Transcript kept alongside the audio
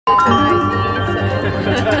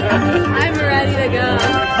I'm ready to go.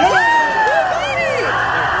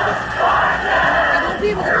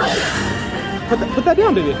 Put that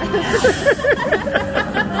down, baby. Okay,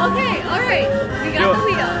 all right. We got the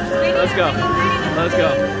wheels. Let's go. Let's go.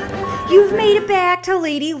 You've made it back to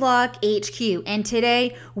Lady Luck HQ, and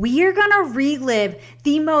today we are gonna relive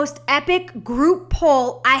the most epic group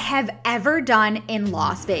pull I have ever done in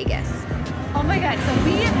Las Vegas. Oh my God, so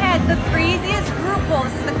we have had the craziest group pull.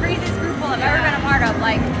 This is the craziest group pull I've ever been a part of.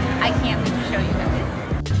 Like, I can't wait to show you guys.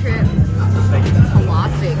 Trip to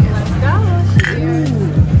Las Vegas. Let's go.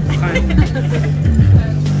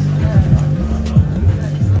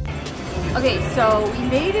 Okay, so we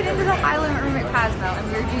made it into the Highland room at Cosmo, and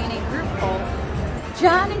we were doing a group pull.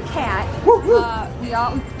 John and Kat, we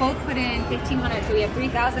both put in $1,500, so we have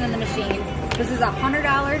 $3,000 in the machine. This is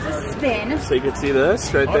 $100 a spin. So you can see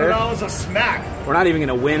this right there. $100 a smack. We're not even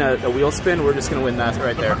going to win a wheel spin. We're just going to win that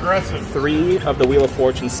right there. Progressive. 3 of the Wheel of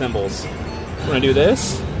Fortune symbols. We're going to do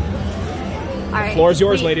this. All right. Floor is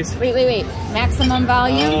yours, ladies. Wait. Maximum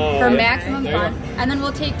volume for yeah. maximum fun. And then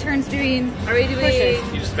we'll take turns doing pushes.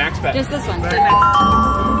 You just max bet. Just this one.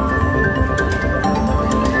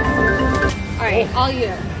 All right, all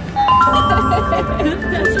you.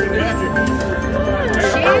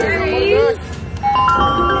 Cherries.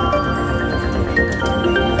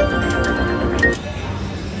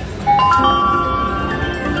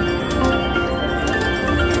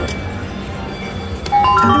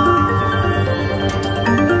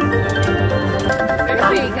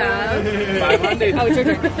 Oh, it's your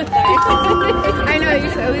turn. Sorry. I know, you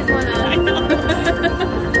always want to. I know.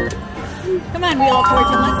 Come on, Wheel of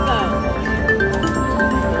Fortune, let's go.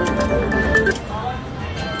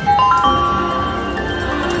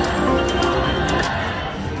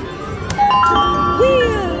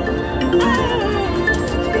 Wheel of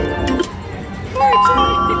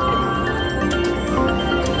Fortune.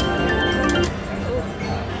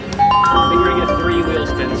 I think we're going to get 3 wheel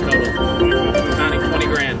spins total. Counting 20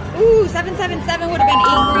 grand. Ooh, 777 would have been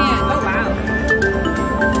 $8 grand. Oh wow.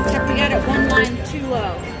 Except we got it one line too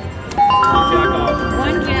low. One jack off.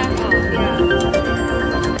 One jack off, yeah.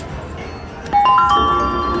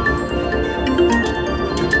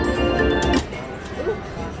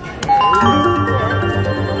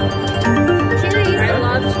 Cherries. I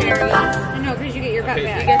love cherries. I know, because you get your bet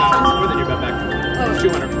back. You get some more than your bet back. Oh.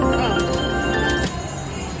 200.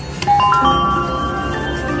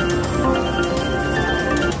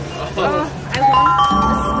 Oh. I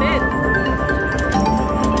want a spin.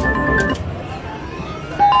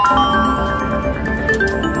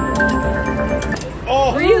 Oh,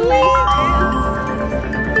 really?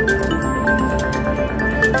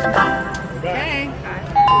 Okay.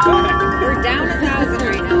 We're down 1,000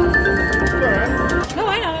 right now. Alright. No, I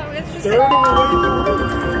know. It's just Third of the way through.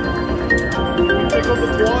 We tickled the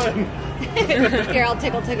twine. Here, I'll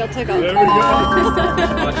tickle. There we go.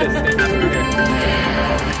 Watch this. They have it here.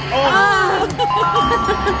 Oh.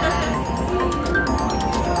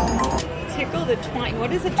 Tickle the twine.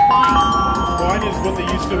 What is a twine? Twine is what they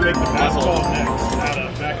used to make the basketball nets out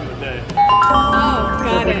of back in the day. Oh, So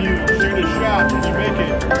got when it. you shoot a shot and you make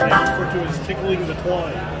it, they refer to it as tickling the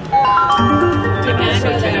twine. And also,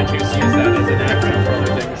 know Gin and that. Juice use that as an acronym for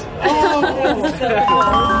other things. Oh,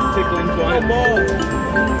 Tickling twine. come on.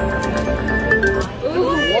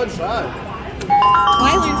 Ooh. One side. Well,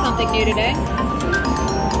 I learned something new today.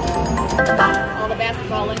 All the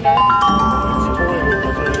basketball lingo.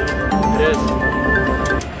 It is.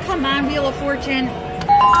 Come on, Wheel of Fortune.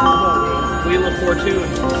 Wheel of Fortune.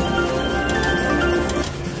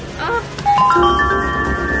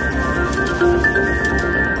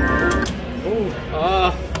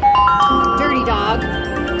 Dirty dog.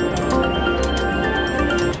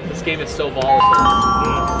 This game is so volatile.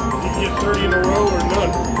 Yeah. You can get 30 in a row or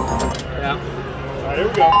none. Yeah. Alright, here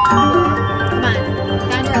we go. Come on.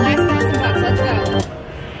 Down to our last $1,000 bucks. Let's go.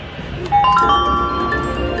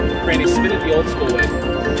 Granny, spin it the old school way.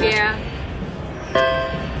 Yeah.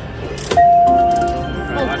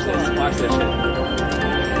 Alright, watch this. Watch this shit.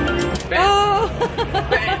 Bam. Oh!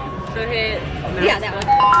 Bam. So hit. Yeah, that one.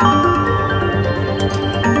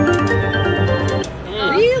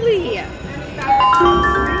 Really?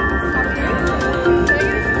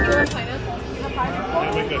 I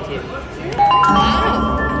think that's it.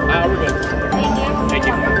 Wow. We're good. Thank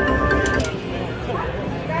you.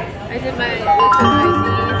 I did my liquid ID,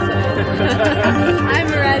 so I'm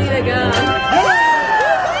ready to go.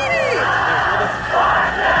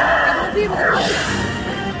 I won't be able to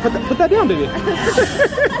Put that down, baby. Okay,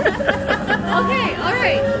 all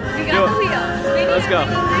right. We got the wheels. Let's go.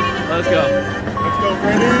 Let's go. Let's go,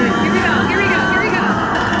 Brandon. Here we go.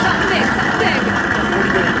 So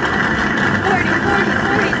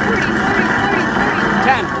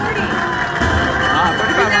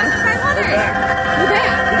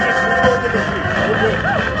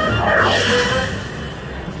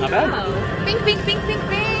bag. Bink, bink, bink, bink,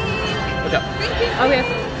 bink. What's up? Bink, bink, Oh, we bink.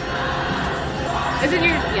 have to. Is it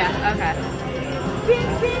your? Yeah. Okay. Bink,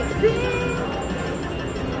 bink, bink.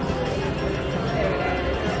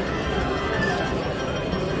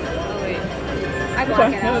 Oh wait. I It's block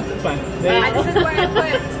fine. it No, out. it's fine. This is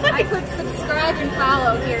where I put subscribe and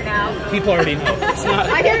follow here now. People already know. It's not.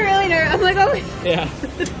 I get really nervous. I'm like, oh, Yeah.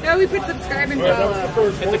 no, we put subscribe and All right, that was the follow.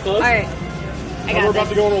 first Hit one. the close. All right. I Now we're got about this.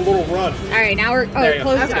 to go on a little run. All right, now we're There you go.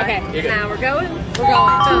 close. Okay. Okay. You're good. Now we're going. We're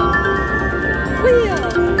going. Wheel.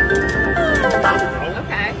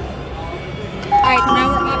 Okay. All right, so now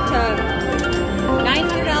we're up to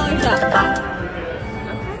 $900 up.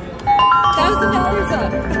 $1,000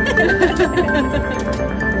 up.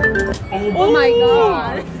 Oh my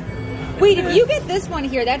god. Wait, if you get this one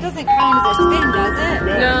here, that doesn't count as a spin, does it?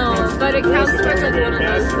 No, but it counts towards like one of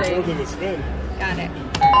those More things. than the spin. Got it.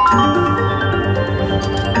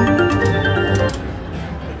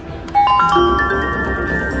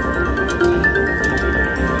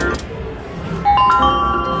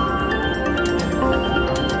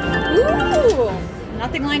 Ooh,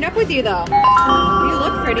 nothing lined up with you though. You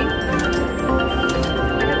look pretty. I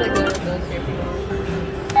have like one of those here.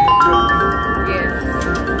 Yeah.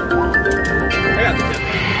 I got the tip.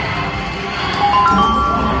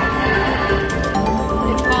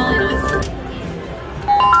 It's calling us.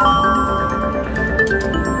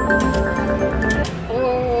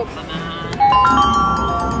 Oh, come on.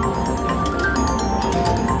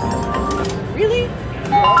 Really?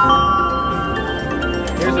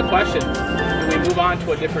 Here's the question. Do we move on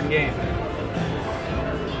to a different game?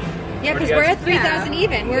 Yeah, because Or we're yes. at 3,000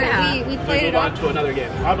 even. We We played it move on up. to another game.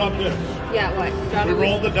 How about this? Yeah, what? We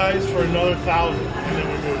roll the dice for another 1,000, and then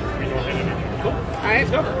we move. We don't hit anything. Cool. All right.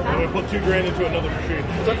 Let's go. And we put $2,000 into another machine.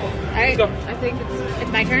 All right. Let's go. I think it's.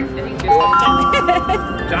 It's my turn. I think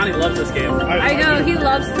it's. Johnny loves this game. I know do. he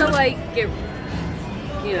loves to like get.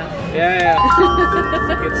 You know, Yeah.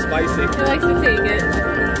 It's spicy. he likes to take it.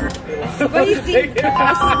 Spicy,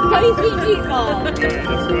 spicy meatball.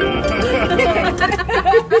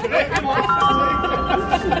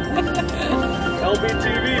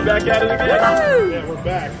 LBTV back at it again. Yeah, we're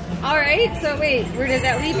back. All right. So wait, where does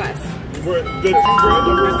that leave us? We're the $2,000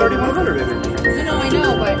 number is 3,100, baby. No, I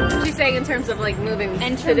know, but She's saying in terms of like moving.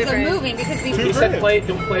 in to terms of different. moving, because we. He said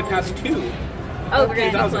don't play past 2. Oh, we're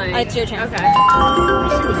gonna 2,000. keep playing. It's your turn. Okay.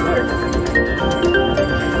 Let's see what's there.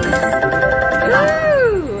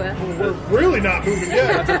 Woo! We're really not moving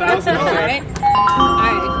yet. That's 1,000. All right. All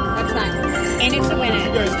right. That's fine. And it's a win You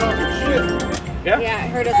it. guys talking shit. Yeah? Yeah, I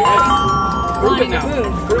heard us Prove it wanting to now.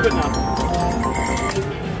 move. Prove it now.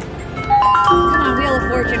 Come on, Wheel of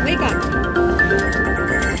Fortune, wake up.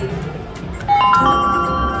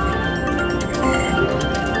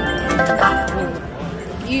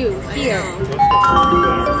 You here.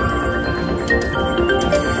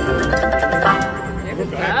 There we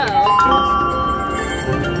go.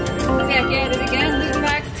 Back at it again, Loot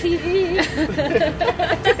Box TV.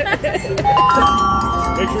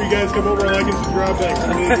 Make sure you guys come over and like and subscribe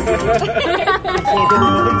back.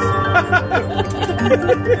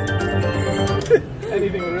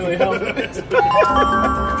 Anything would really help.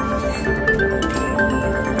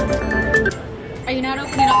 Are you not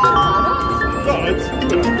opening up the product? No, it's I'm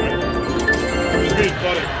just being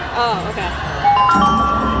funny. Oh, okay.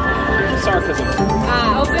 Sarcasm.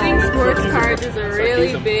 Opening sports cards is a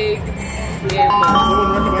really big gamble.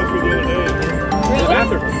 Someone recognized me the other day. The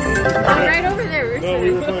bathroom. I'm right over there. No,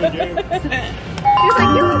 we were playing a game. He was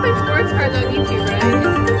like, you open sports cards on YouTube, right?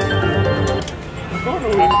 I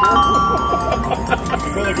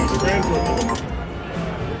felt like it was transferring.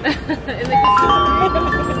 In the casino.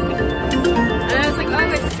 And I was like,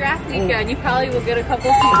 oh, it's draft weekend. You probably will get a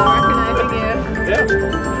couple people recognizing you.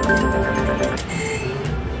 Yeah.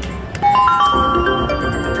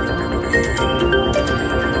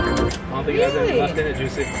 I don't think you have any left in it,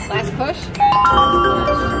 Juicy. Last push.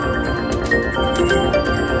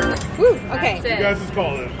 Woo, okay. That's it. You guys just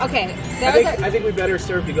call it. Okay. I That think, was our, I think we better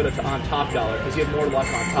serve to go to on top dollar because you have more luck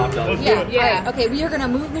on top dollar. Let's do yeah, it. Yeah. All right, okay, we are going to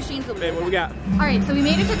move machines a Hey, little what we got? All right, so we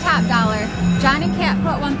made it to top dollar. John and Kat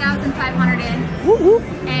put 1,500 in,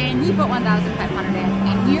 and we put 1,500 in,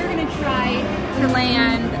 and we're gonna try to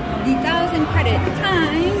land the 1,000 credit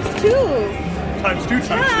times 2. Times two.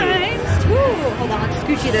 Times 2. Hold on, let's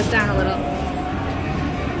scoochie this down a little.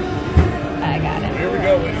 I got it. Here we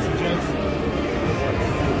go, ladies and gents.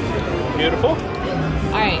 Beautiful. All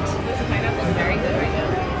right. This pineapple is very good right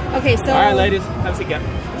now. Okay, so All right, ladies. Have a seat, Ken.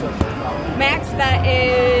 max bet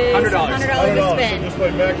is $100. $100 a So spin. just play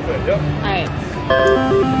max bet. Yep. All right.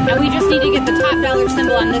 And we just need to get the top dollar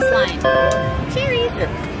symbol on this line. Cherries. Here.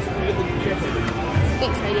 You get the chip.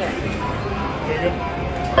 Thanks, right here. Very good.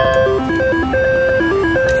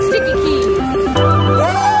 Sticky keys.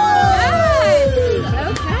 Yes!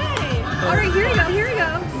 Okay. All right, here we go, here we go.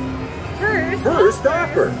 First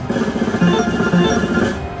offer.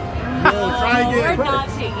 Try again. We're not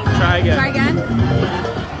taking it. Try again. Try again.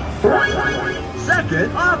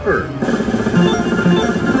 Second offer.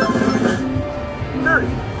 30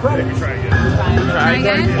 Maybe credits. try again. Try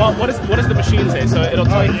again? Well, what does the machine say? So it'll Oh,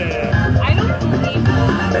 tell you. yeah. I don't believe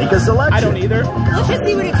that. Make a selection. I don't either. Let's just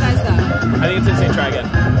see what it says though. I think it's gonna say try again.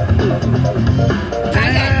 Try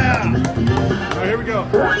again. Yeah. All right, here we go.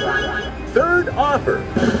 Third offer.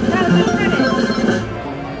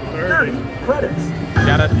 30 credits.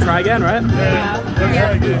 Gotta try again, right? Yeah. Let's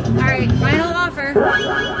try again. All right, final offer.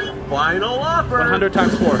 Final offer. 100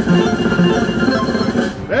 times 4.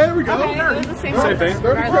 There we go. Okay, it was the same Same thing.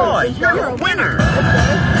 30 Boy, credits. you're a winner.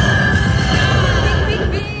 Bing,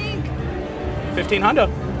 bing, bing. 1500.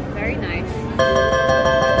 Very nice.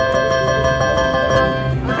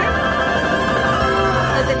 Okay.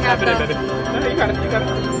 Does it have Tap it in, baby. the... No, you got it. You got it.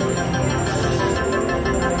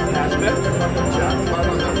 That's it.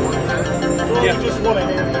 Well, Yeah. you just want a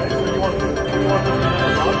hand. You want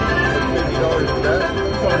 $50 bet?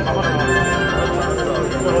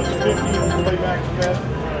 So it's 50 play max bet.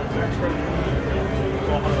 Max credit.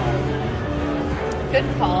 Good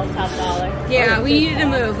call, top dollar. Yeah, we Good needed to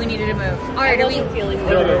call. move. We needed to move. All I right, are we... wasn't feeling No,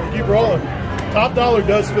 good. no, keep rolling. Top dollar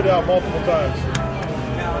does spit out multiple times.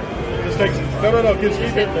 Just takes it. No, keep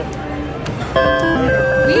hitting it.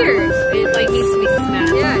 Weird. It like needs to be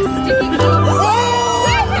smashed. Yeah, sticky keys. Oh!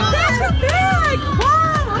 That's a bag!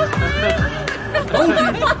 Wow, okay.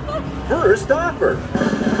 First offer.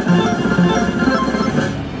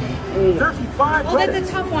 35 Well, that's credits.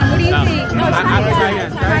 a tough one. What do you No. think? No, try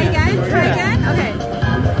again. Try again? Try again? Okay.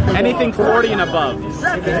 Anything 40 and above.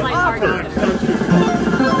 Second Like hard offer.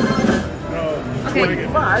 Okay,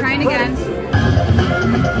 25 trying again.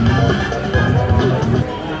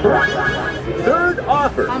 Third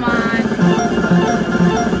offer. Come on.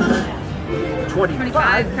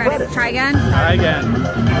 25 credits. Try again? Try again.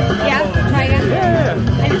 Yeah, try again. Yeah.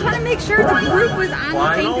 I just want to make sure the group was on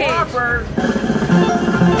the same Final page. offer.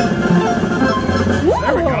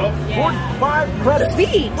 There we go. 45 credits.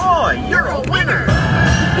 Sweet. Boy, you're a winner.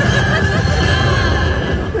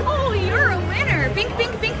 Oh, you're a winner. Bink,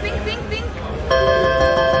 bink, bink, bink, bink, bink.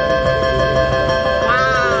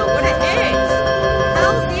 Wow, what a hit.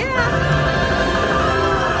 Hells yeah.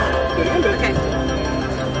 Okay.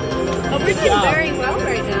 Oh, we're doing job. very well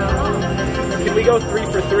right now. Can we go 3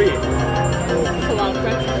 for 3? It's a lot of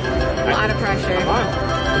pressure. A lot of pressure. Come on.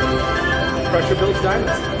 Pressure builds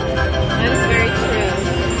diamonds. That is very true.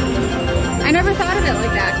 I never thought of it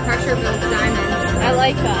like that. Pressure builds diamonds. I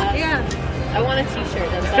like that. Yeah. I want a t-shirt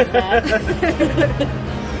that says that.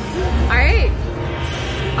 All right.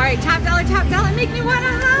 All right, top dollar, make me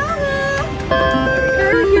wanna holla.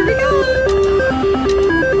 Here we go.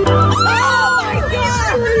 Oh my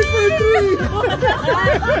God!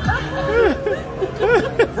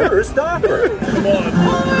 First offer. Come on.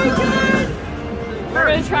 Oh my God! We're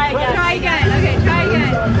gonna try again. Try again. Okay, try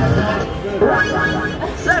again.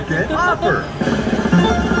 Second offer.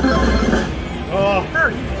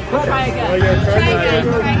 30 Try credits. again. Try again.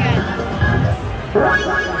 Try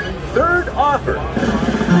again. Third offer.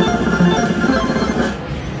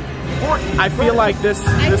 I feel like this is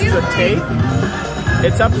feel a like- take.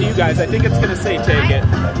 It's up to you guys. I think it's gonna say take it.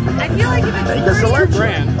 I feel like if it's Make a 40 selection.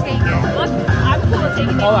 Grand. take it. I'm cool with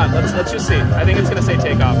taking it. Hold on, let's just see. I think it's gonna say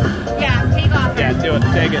take off. Yeah, take off. Yeah, do it.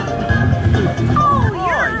 Take it. Oh,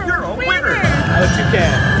 you're a winner. But you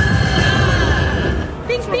can.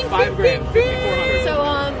 Bing, For bing, 5 bing, grand, bing, bing. 5,400. So,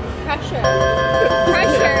 pressure.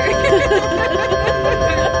 Pressure.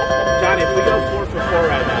 Johnny, if we go 4 for 4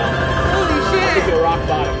 right now, Holy I think shit. you'll rock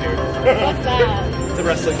bottom here. What's that? It's a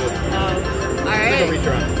wrestling move. All It's like a right. reach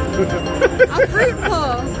around. A fruit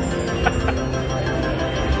pull.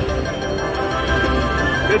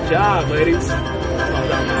 Good job, ladies. Well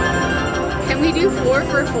done. Can we do 4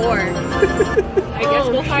 for 4? I guess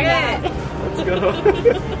we'll find out. Let's go.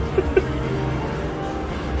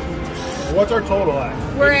 What's our total at?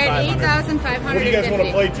 We're at 8,500. What do you guys want to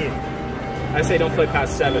 8,550. play to? I say don't play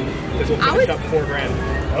past 7 because we'll I finish was- up 4 grand.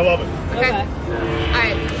 I love it. Okay.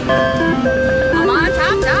 Alright. I'm on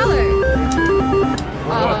top dollar.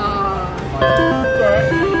 It's all right.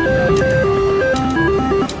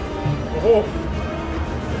 Oh,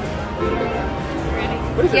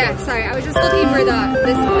 What is Yeah, sorry. I was just looking where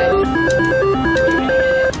this was.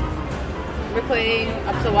 We're playing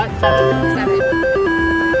up to what? 7? 7.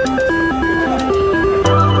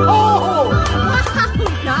 Oh! Wow,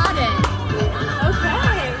 got it. Okay.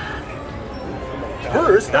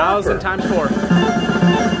 First offer. 1,000 times 4.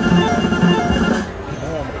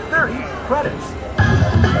 30 credits.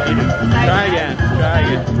 Try again. Try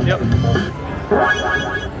again. Yep.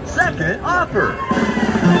 Second offer.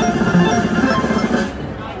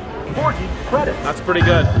 40 credits. That's pretty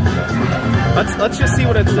good. Let's just see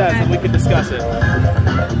what it says and we can discuss it.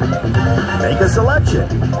 Make a selection.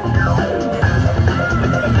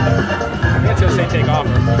 I'm gonna say take offer.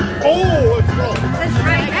 Oh, it's wrong. Let's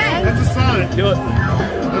try again. That's a sign. Do it.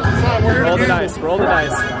 That's a sign. We're here Roll to the gamble. dice. Roll the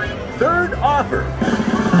dice. Third offer.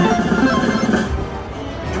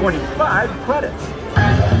 25 credits.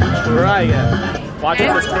 Try again. Watch it.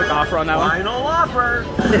 Let's take offer on that one. Final offer.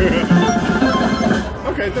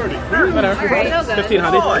 Okay, 30. Whatever. All right, no good.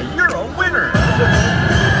 1,500. Oh, you're a winner.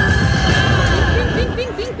 Bing,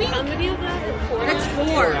 bing, bing, bing. How many of that? 4? That's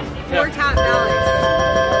 4. Yeah. 4 top dollars.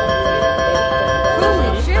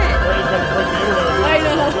 Holy shit. I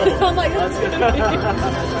know. I'm like, that's gonna be.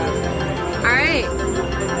 All right.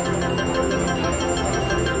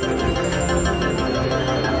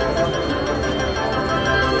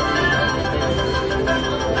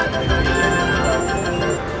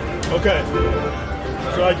 Okay.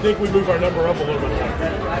 So I think we move our number up a little bit more.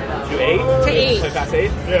 To 8? To 8. So that's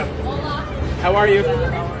 8? Yeah. How are you?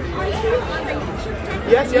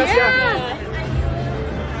 Yes, yes, yeah.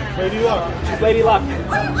 Lady Luck. She's Lady Luck.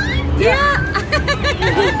 Yeah.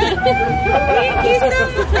 Thank you so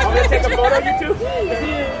much. I'm gonna take a photo of you two.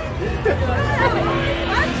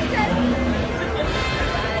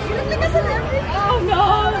 Oh no!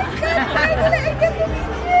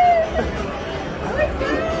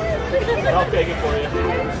 I'll take it for you.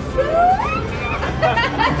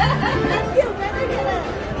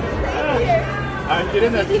 Alright, get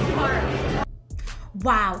in there.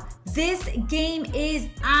 Wow, this game is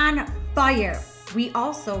on fire. We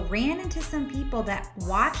also ran into some people that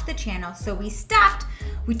watch the channel, so we stopped,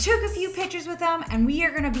 we took a few pictures with them, and we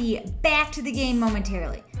are gonna be back to the game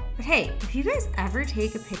momentarily. But hey, if you guys ever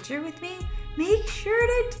take a picture with me, make sure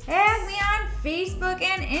to tag me on Facebook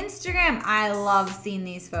and Instagram. I love seeing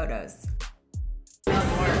these photos. All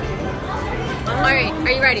right,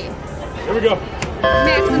 are you ready? Here we go.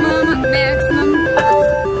 Maximum.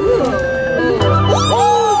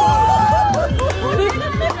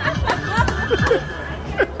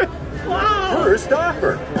 First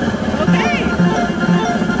offer.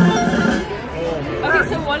 Okay,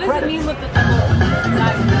 so what does it mean with the double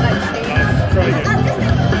that change? Try again.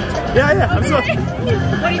 Yeah, I'm so. What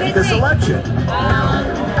do you Make a guys think? selection. I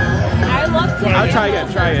love to. I'll try again.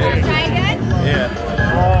 Try again. Try again? Yeah.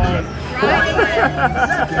 Try again.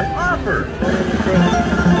 Second offer.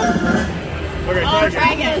 Okay, Oh, try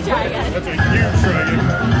again. try again. That's a huge try again.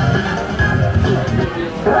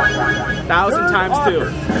 1,000 times 2.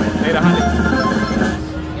 800.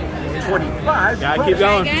 25 Yeah, keep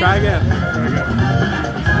going. again. Try again.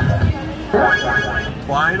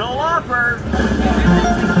 Final offer.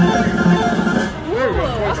 There we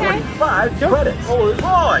go. 25 credits.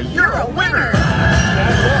 Boy, you're a winner.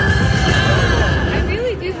 I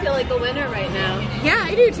really do feel like a winner right now. Yeah,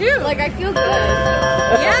 I do too. Like I feel good.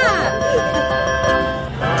 Yeah.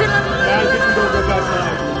 Guys, you can go past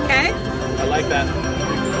Okay. I like that.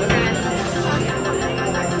 Okay.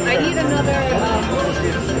 I need another.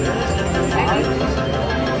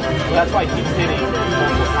 Well, that's why I keep hitting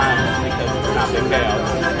multiple times because it's not big payouts.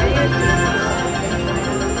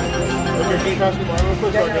 Okay, can you pass me mine real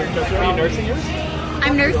quick so I can catch Are you up? nursing yours?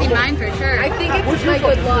 I'm nursing mine for sure. I think it's my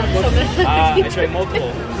good luck. So I'm gonna I tried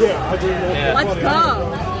multiple. Yeah, I agree. Yeah. Let's go.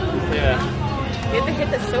 Yeah. You have to hit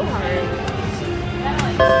this so hard.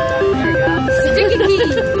 Sticky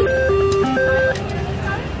keys.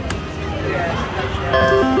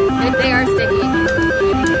 They are sticky.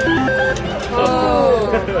 Oh.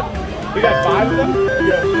 We got 5 of them?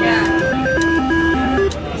 Yeah.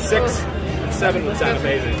 6 and 7 would sound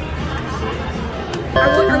amazing.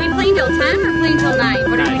 Are we playing till 10 or playing till 9?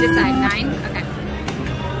 What did we decide? 9? Okay.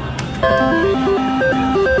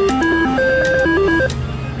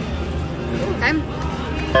 Okay.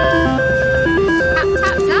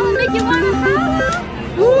 Top dollar make you wanna holler.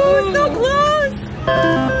 Ooh, so close.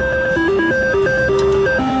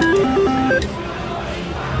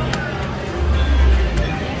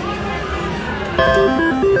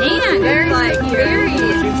 Man, there's like very.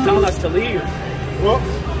 She's telling us to leave. Well,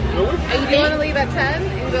 really? Do you want to leave at 10?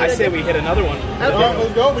 And go I to say we hit another one. All right,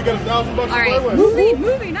 let's go. We got $1,000 to All play right, with.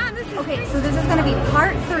 moving on. This is Okay, so this is gonna be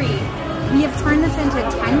part 3. We have turned this into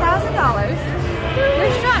 $10,000.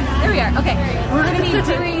 Where's Sean? There we are. Okay, we're gonna be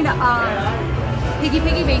doing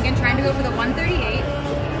piggy bank and trying to go for the 138.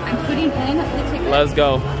 I'm putting in the ticket. Let's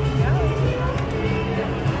go.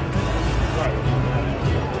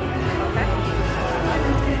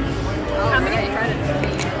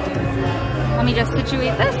 just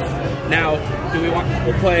situate this. Now, do we want?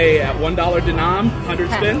 We'll play at $1 denom, 100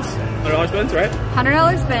 spins, $100 spins, right?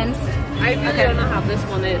 $100 spins. I really don't know how this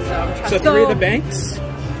one is, so I'm trying So 3 of the banks,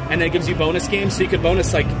 and then it gives you bonus games. So you could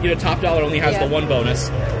bonus like top dollar only has the 1 bonus.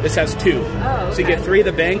 This has 2. Oh, okay. So you get 3 of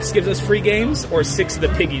the banks gives us free games, or 6 of the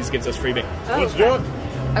piggies gives us free games. Let's do it.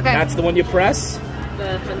 Okay. That's the one you press.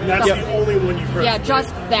 And that's the only one you press. Yeah, just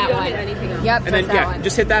that You don't one. hit anything else. Yep, And just then that one.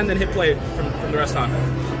 just hit that and then hit play from the rest on.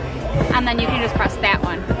 And then you can just press that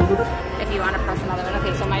one if you want to press another one.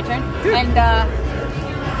 Okay, so my turn. And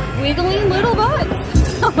wiggling little butts.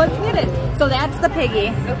 Let's get it. So that's the piggy.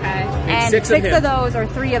 Okay. And 6 6 of of those or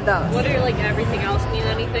 3 of those. What are like everything else mean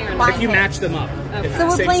anything or Line If you hits. match them up. Okay. If So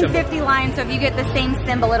we're same playing symbol. 50 lines, so if you get the same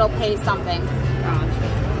symbol, it'll pay something.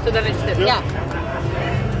 So then it's the Yeah.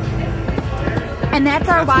 And that's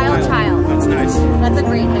our wild child. That's nice. That's a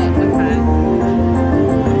great hit. Okay.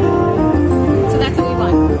 So that's what we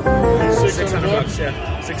won. 600 bucks,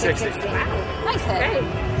 yeah. 660. Nice hit. Great.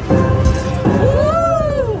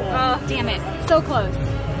 Woo! Damn it. So close.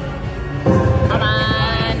 Come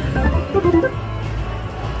on.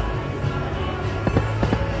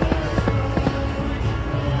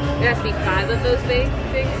 It has to be 5 of those big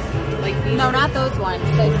things? Like these? No, not those ones.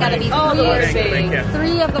 So it's got to be 3, Oh, the of, other big. Yeah.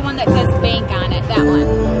 3 of the one that says bank on it. That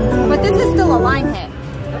one. But this is still a line hit.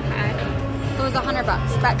 Okay. So it's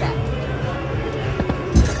 $100. Bet that.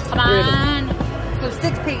 Come on. So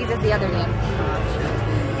 6 piggies is the other game.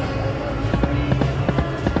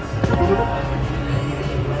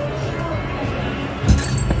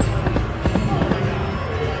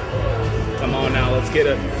 Come on now, let's get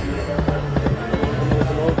it.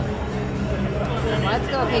 Let's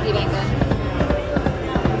go piggy banking.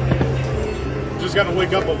 Just got to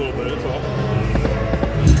wake up a little bit, that's all.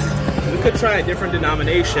 We could try a different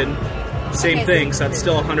denomination. Same Okay, thing, so that's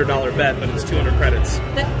still a $100 bet, but it's 200 credits.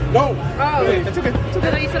 No! Oh, That's okay. That's I okay.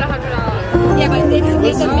 thought you said $100. Yeah, but it's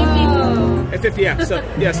a 50. Oh. At 50, yeah. So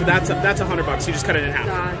that's $100. You just cut it in half.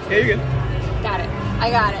 Gotcha. Yeah, you're good. Got it. I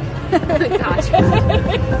got it. Gotcha.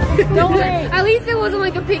 Don't worry. At least it wasn't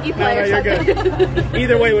like a piggy play No, or you're something. good.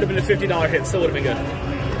 Either way, it would have been a $50 hit. Still would have been good.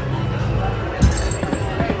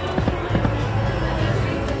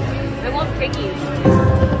 I love piggies.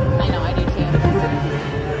 I know, I do too.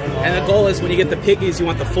 And the goal is when you get the piggies, you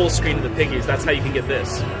want the full screen of the piggies. That's how you can get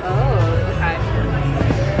this. Oh, okay.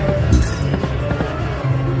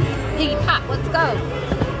 Piggy pop, let's go.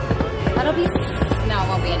 That'll be... No, it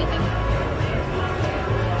won't be anything.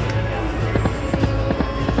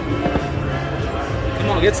 Come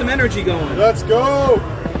on, get some energy going. Let's go!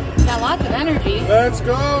 Got lots of energy. Let's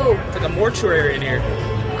go! It's like a mortuary in here.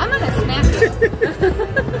 I'm gonna smack you.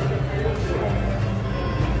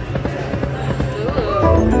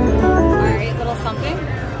 Ooh. Alright, little something.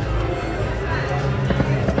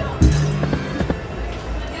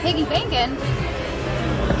 Piggy banking.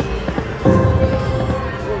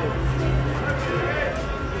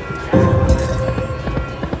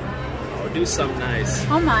 Oh, do something nice.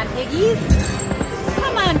 Come on, piggies.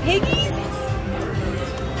 Come on, piggies.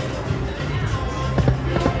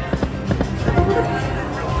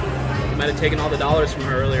 You might have taken all the dollars from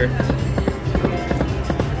her earlier.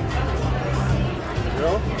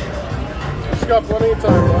 No? She's got plenty of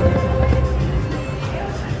time, bud.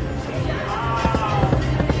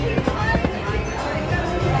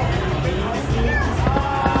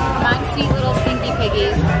 Come on, sweet little stinky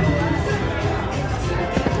piggies.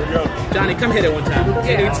 Here we go. Johnny, come hit it one time.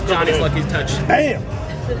 It's Johnny's lucky touch. Bam!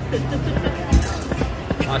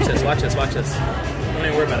 Watch this, watch this, watch this. Don't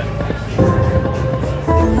even worry about it.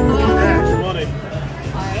 Cash money.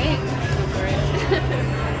 Alright.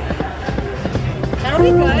 That'll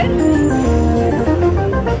be good.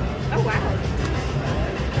 Oh, wow.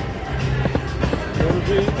 Gonna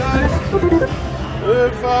be nice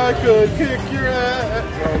if I could kick your ass.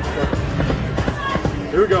 No, I'm stuck.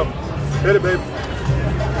 Here we go. Hit it, babe.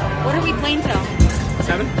 What are we playing till?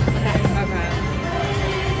 7? Okay.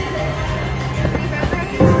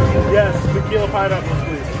 Yes, tequila pineapples,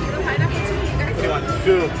 please. What do you want?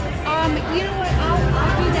 2. You know what? I'll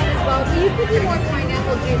do that as well. Will you put me more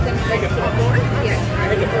pineapple juice in my more? Yeah.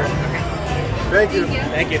 Make it 4. Thank you.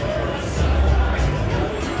 Thank you.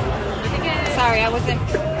 Sorry, I wasn't.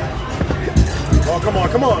 Oh, come on,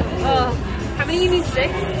 come on. How many you need? 6?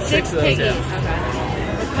 6 of those, piggies. yeah.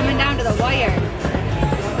 Okay. We're coming down to the wire.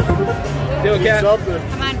 Do it, We need Cat. something.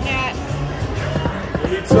 Come on, Cat. We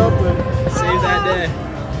need something. Save that day.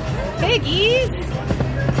 Piggies.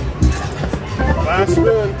 Last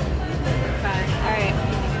spin. Alright.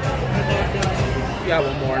 You got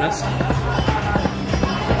one more on us.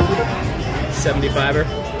 75er.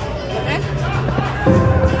 Okay.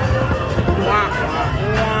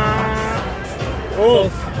 Oh,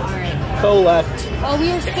 Collect. Well,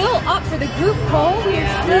 we are still up for the group poll. We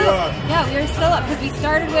are still up because we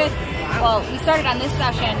started with, well, we started on this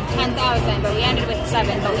session 10,000, but we ended with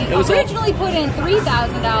 7. But we originally put in $3,000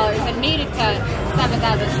 and made it to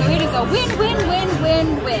 7,000. So it is a win, win, win,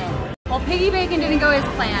 win, win. Well, Piggy Bacon didn't go as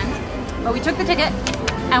planned, but we took the ticket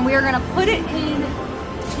and we are gonna put it in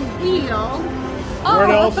to wheel. Where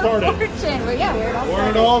it all started. Fortune. Well, yeah, where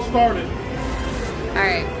it all started. All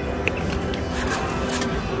right.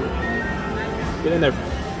 Get in there.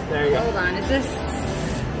 There you go. Hold on, is this...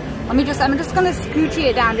 I'm just gonna scoochie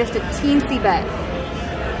it down just a teensy bit.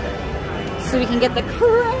 So we can get the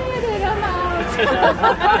credit amount.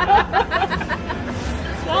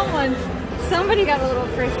 Somebody got a little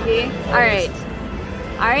frisky. Alright.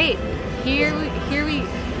 Alright. Here we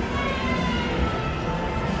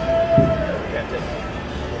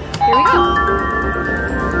go.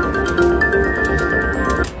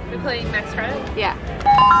 We're playing max credit? Yeah.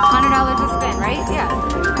 $100 a spin, right? Yeah.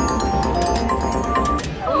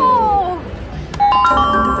 Oh!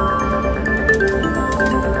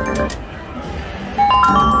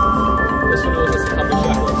 This one owes us a couple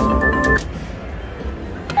shekels.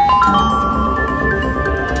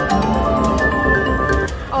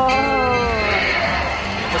 Oh!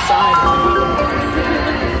 It's a sign.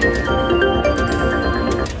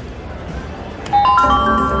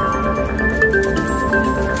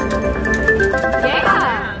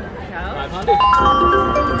 Yeah! 500.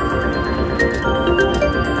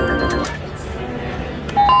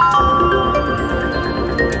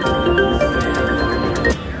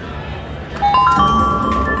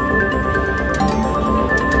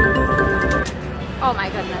 Oh my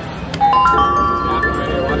goodness.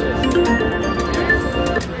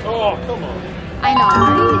 Oh, come on. I know,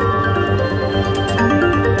 right?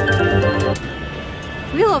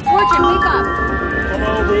 Wheel of Fortune, wake up. Come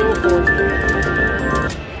on, Wheel of Fortune.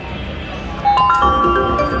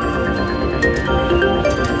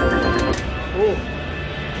 Oh.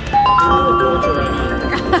 Wheel of Fortune right now.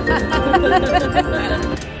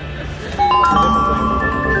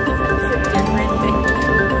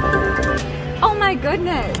 Oh my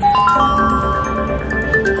goodness.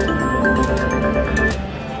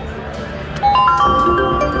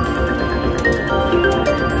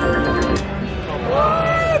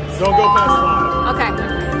 What? Don't go past 5. Okay.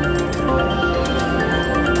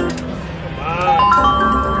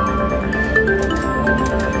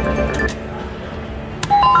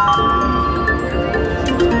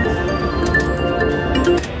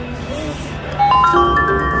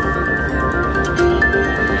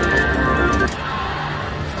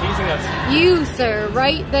 You, sir,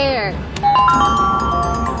 right there.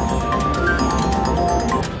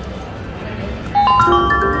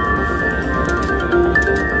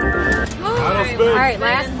 All right,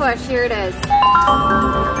 last push. Here it is.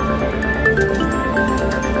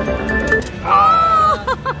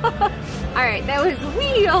 All right, that was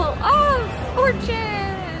Wheel of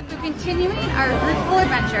Fortune. So continuing our group pool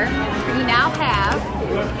adventure, we now have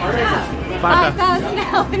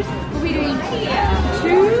 $5,000. We'll be doing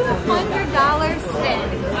 $200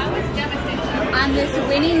 spins on this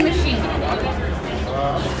winning machine.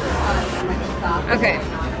 Okay,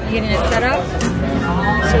 you getting it set up?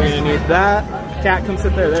 So you're gonna need that. Cat, come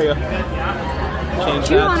sit there. There you go. Change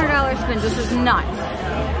 $200 spins. This is nuts.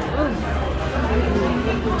 Ooh.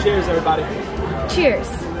 Cheers, everybody. Cheers.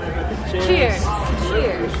 Cheers. Cheers.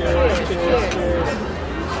 Cheers. Cheers. Cheers. Cheers.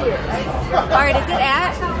 All right, is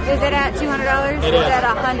it at $200? It is. It's at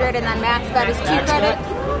 100, and then max bet is 2 credits.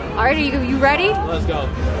 All right, are you ready? Let's go.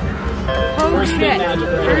 Oh First spin shit! magic,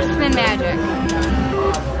 right? First spin magic.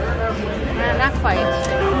 Not quite.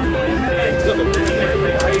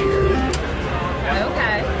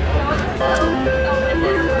 Okay.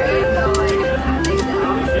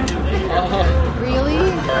 Really?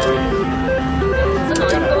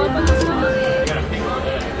 Someone go up on this one.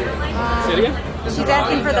 Say it again? She's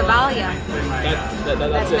asking for the volume.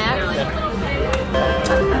 That's it. max? Yeah.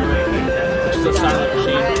 Which is a silent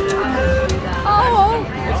machine. Oh!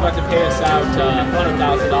 It's about to pay us out $100,000.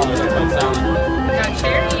 That's why it's silent. Got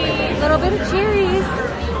cherries. A little bit of cherries.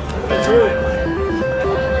 That's right.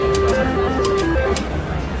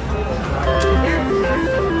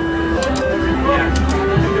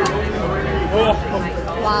 Oh,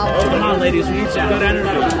 Wow. Come on, ladies. We need some good energy.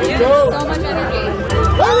 let's go. So much energy.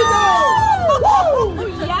 There we go.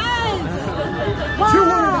 Yes! Wow!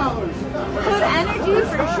 $200. Good energy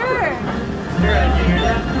for sure.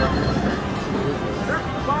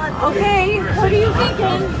 Okay, what are you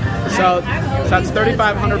thinking? So So that's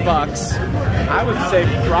 3,500 bucks. I would say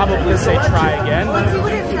probably say try again. Let's see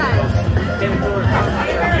what it says.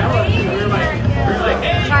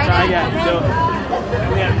 Try again. Do it.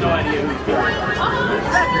 We have no idea who's doing it.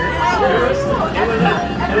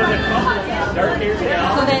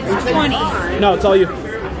 So that's 20. No, it's all you.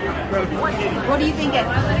 What are you thinking?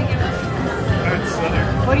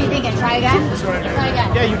 What are you thinking? Try again? Try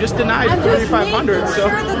again. Yeah, you just denied I'm just 3,500. making So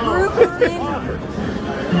sure the group is in.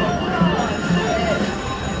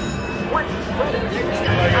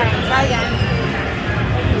 Alright, try again.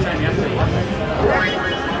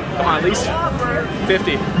 come on, at least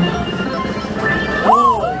 50.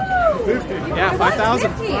 Oh! 50. Yeah,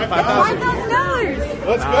 5,000. $5,000. 5,000.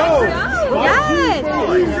 Let's go. Yes.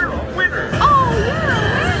 You're a winner. Oh yeah.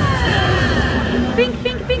 Bink,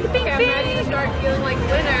 bink, bink, bink, I'm ready to bink. start feeling like a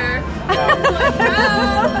winner.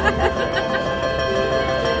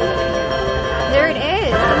 There it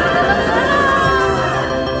is.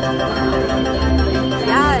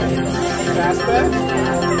 Yes. Fast bet?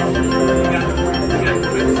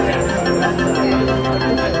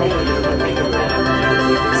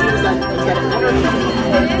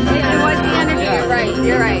 It was the energy. You're right.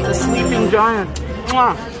 You're right. The sleeping giant.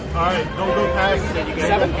 Mwah. All right, don't go past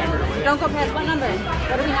 7? Don't go past what number?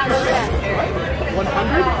 What do we not go past?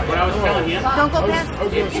 100? What I was telling you. Don't go past. I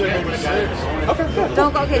was going to say number 6. Okay, good.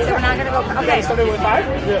 Don't go. Okay, so we're not gonna go. Okay. Started with 5?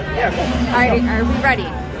 Yeah. All right. Are we ready?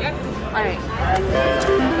 Yep. All right.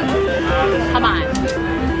 Come on.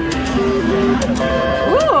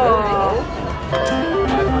 Ooh.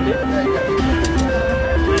 500?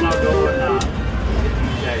 Then I'll go with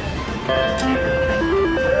okay.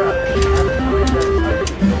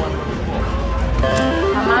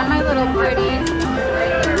 Come on, my little pretty.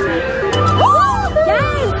 Oh,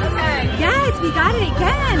 yes! Yes, we got it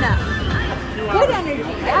again. Good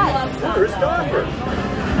energy. Yes. First offer.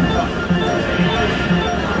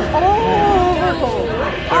 Oh.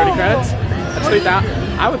 30 credits? That's 3,000.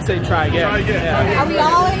 I would say try again. Try again. Yeah. Are we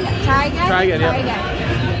all in? Try again? Try again, yeah. Try again.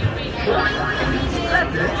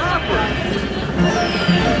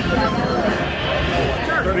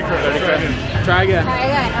 30 credits. Try again. Try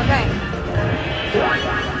again. Okay.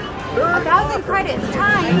 1,000 credits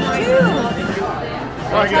times 2.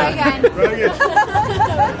 Try Try again. again. Try again.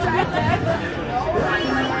 Try again.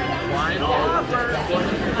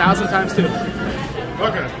 1,000 times 2. Okay.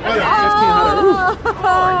 Well done. 1,500.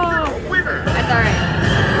 Oh. That's all right.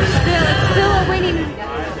 It's still a winning.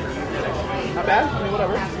 Not bad? I mean,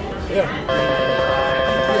 whatever. Yeah.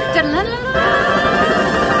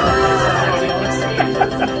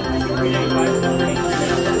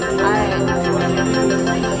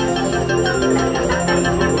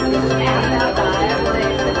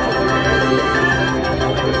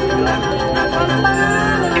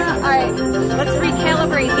 Alright, let's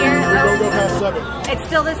recalibrate here. Don't go past 7. It's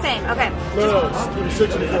still the same. Okay. No, it's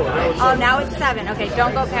 6 and 4. Now it's Oh, now it's 7. Okay,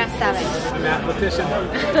 don't go past 7. Mathematician.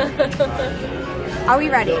 Are we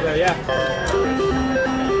ready? Yeah.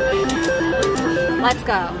 Let's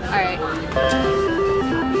go. Alright.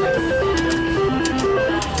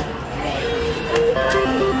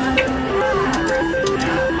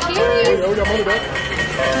 Cheers! we got money back.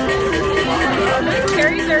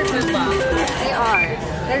 Cherries are good luck. They are.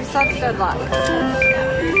 They're such good luck.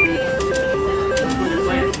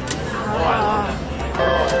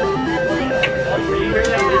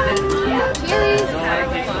 Cheers!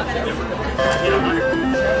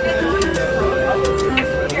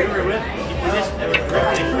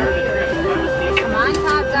 Come on,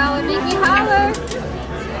 top dollar, make me holler.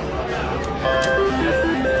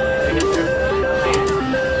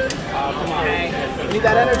 We need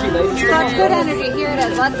that energy, ladies. Such good energy. Here it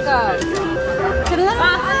is. Let's go.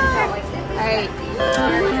 Alright.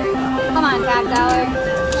 Come on, top dollar.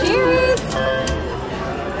 Cheers!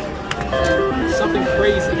 Something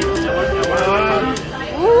crazy.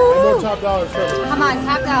 More Ooh. top dollar trouble. Come on,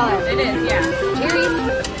 top dollar. It is, yeah. Cheers.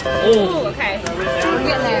 Ooh, okay. We're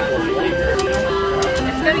getting there.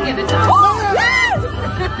 It's gonna give it to us. Oh, yes!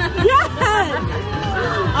 Yes!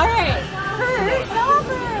 Alright. First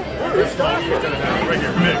offer. First off, we're going to have right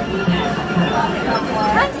here. Big.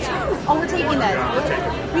 Times 2. Oh, we're taking this.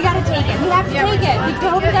 We gotta take it. We have to take it. We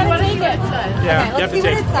totally gotta take it. Yeah, Okay, you let's have to see what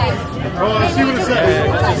take it says. Oh, let's see what it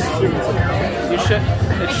says. You should.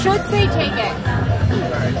 It should say take it.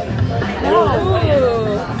 No.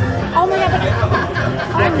 Oh my god.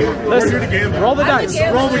 We're here to gamble. Roll the dice.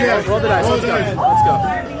 Roll the dice. Roll the dice. Roll Let's the go. dice. Let's go.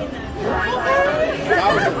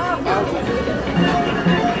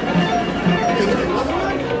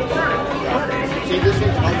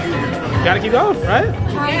 Gotta keep going, right?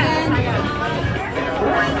 Try again.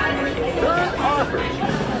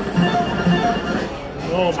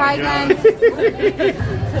 Oh Try my God. again.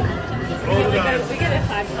 Roll the dice. We get a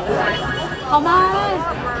 $5. Come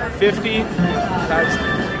on. 50 times.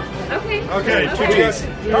 Okay. Okay, Two we G's.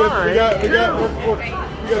 got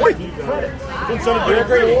instead of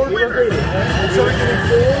getting 4,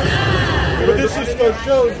 but this just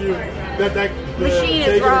shows you that the Machine is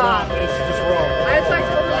take it or wrong. not, it's just wrong. That's why I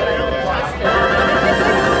told you I don't trust it.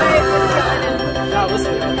 No,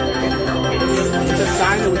 listen. It's a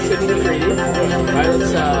sign that we shouldn't be greedy. Right?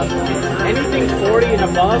 It's anything 40 and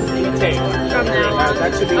above, we take. From now on.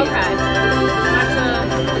 That should be. Okay. That's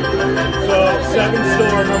So 7's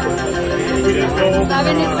still our number. We didn't go.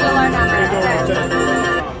 7 is still our number. We didn't go Okay. over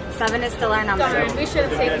 10. 7 is still our number. darn. We should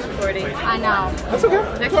have taken the 40. I know. That's okay.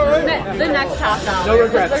 Next, all right. the next top dollar. No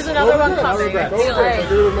regrets. There's another one No coming. regrets. I feel All it. right.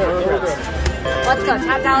 Agree with me. No regrets. Let's go.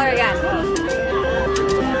 Top dollar again.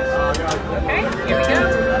 Okay, here we go.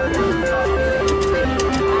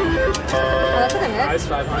 Oh, that's what I hit. Price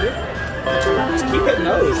 500. Just keep hitting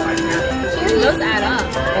those. Cheers. Those add up.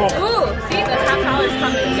 Ooh, see, the top dollar's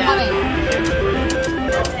coming. Yeah. Coming.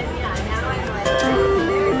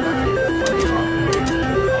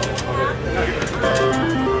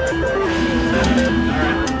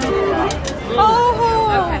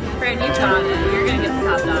 Oh. Okay, Fran, you got it. You're gonna get the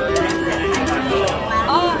top dollar.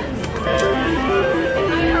 Oh.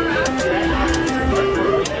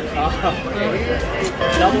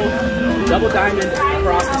 Double diamond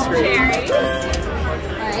across the screen. Cherry.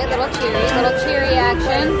 Alright, little cheery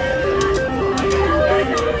action.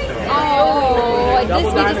 Oh, we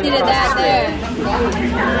just needed that there.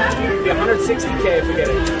 It'd be 160K if we get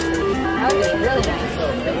it. That would be really nice.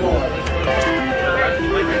 Come on.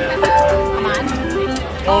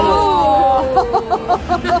 Oh!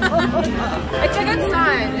 It's a good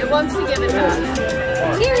sign. It wants to give it back.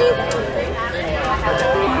 Cheers!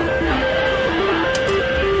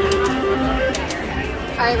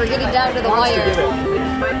 Alright, we're getting down to the wire.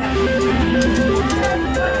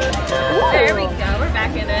 There we go. We're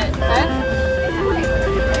back in it.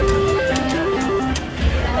 Okay.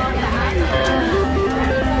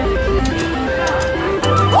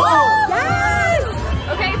 Oh! Yes!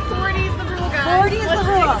 Okay, 40 is the rule, guys. 40 is the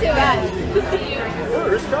rule. Yes.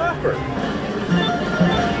 Where's Copper?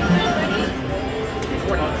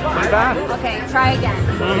 Okay, try again.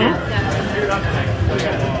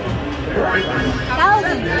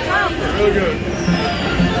 1,000. Really good.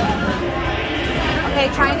 Okay,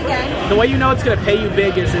 try it again. The way you know it's going to pay you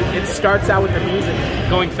big is it starts out with the music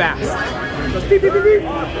going fast. It goes beep, beep, beep, beep.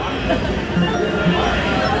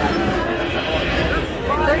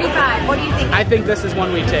 35. What do you think? I think this is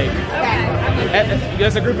one we take. Okay.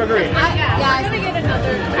 Does the group agree? I'm gonna Yes. get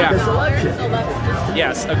another Yeah. dollar, so let's just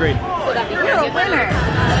Yes, agreed. so that we You're can a get winner.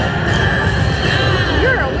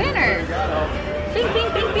 You're a winner. Bing, bing,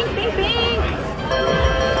 bing, bing, bing, bing.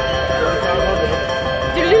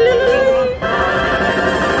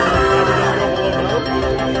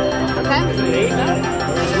 Okay. Yeah,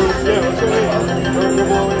 let's go ahead. Go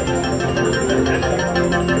below it.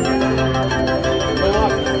 Good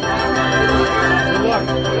luck. Good luck.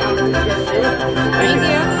 Thank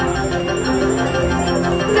you.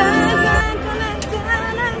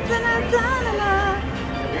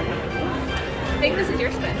 I think this is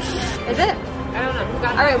your spin. Is it? I don't know. Who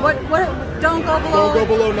got All right. What? Don't go below. Don't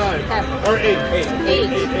go below 9. Okay. Or 8.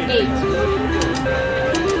 8.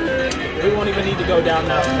 We won't even need to go down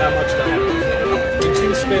that much though. In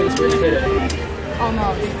 2 spins, we're going to hit it.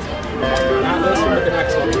 Almost. Not this one, but the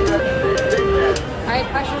next one. All right.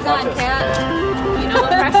 Pressure's on, Kat. You know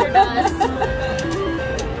what pressure does.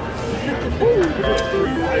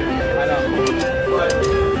 I know.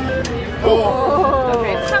 Oh.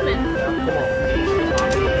 Okay, it's coming.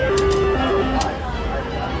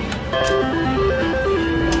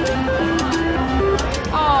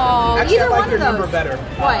 Oh, Actually, I either like one your of those. number better.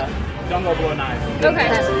 What? Don't go below 9. Okay.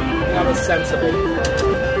 That was sensible.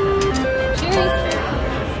 Cheers.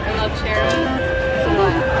 I love cherry.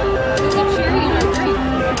 What? There's a cherry in our drink.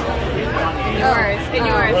 Yours. And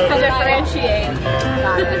yours. To differentiate.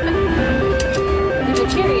 Got it. There's a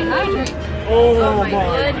cherry in my drink. Oh, Oh my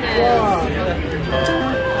goodness. God.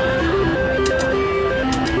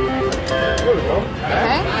 There we go.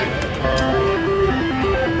 Okay.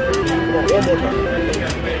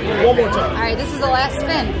 One more time. All right. This is the last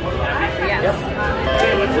spin. Yes.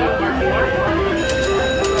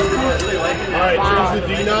 All right, change the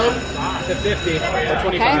denom. To 50 or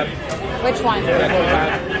 25. Okay. Which one?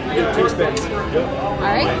 Yeah, 25. 2 spins. All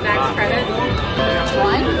right. Max credit.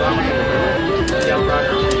 One.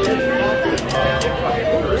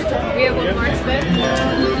 We have one more spin.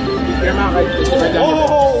 Your amount right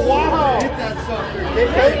Oh, wow.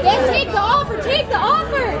 Take the offer. Take the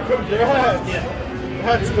offer. Congrats.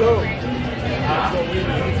 Let's go. That's what we need.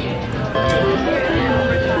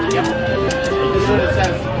 Yep. This is what it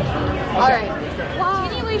says. All right.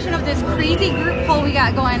 Continuation of this crazy group poll we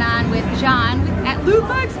got going on with John at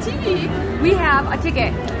Lootbox TV. We have a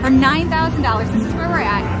ticket for $9,000. This is where we're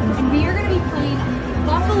at, and we are going to be playing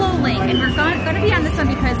Buffalo Link, and we're going to be on this one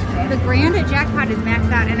because the grand at Jackpot is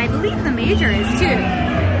maxed out, and I believe the major is too.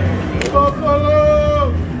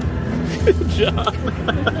 Buffalo! Good job.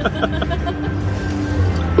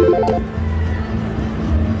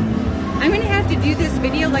 I'm going to have to do this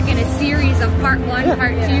video like in a series of part 1,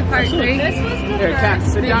 part 2, part 3. This was the Here, Kat,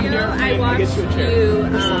 first sit down video here. I watched Get you a chair. you.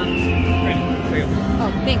 There you go.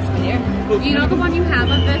 Oh, thanks, my dear. You know the one you have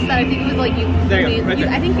of this that I think was like you. There you go, right there.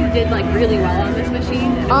 I think you did like really well on this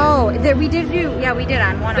machine. Oh, we did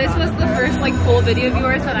on one This of them. was the first like full video of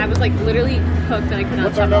yours that I was like literally hooked and I could not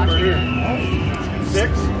What's our stop number watching here? it.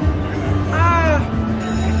 6?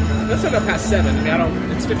 Let's not go past 7. I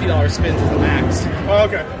mean, it's $50 spins is the max. Oh,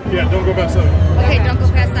 okay. Yeah, don't go past 7. Okay, don't go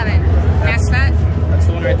past 7. Max bet? That's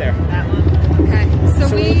the one right there. That one. Okay. So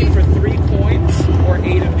So we... we're looking for 3 coins or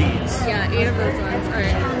 8 of these. Yeah, 8 of those ones. All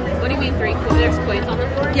right. What do you mean 3? There's coins on the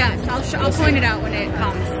board. Yes, I'll point it out when it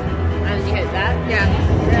comes. And you hit that. Yeah.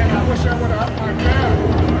 Man, I wish I would have upped my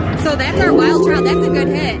bet. So that's our wild trout. That's a good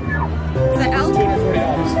hit. It's an L. $240.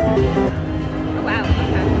 Oh wow.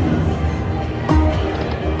 Okay.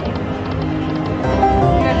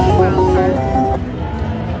 You got 2 wild cards.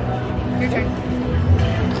 Your turn.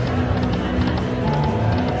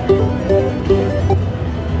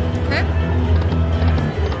 Okay.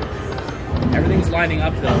 Everything's lining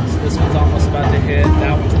up though. So this one's almost about to hit.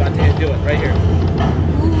 That one's about to hit. Do it right here.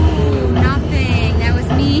 Ooh, nothing. That was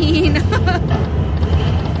mean.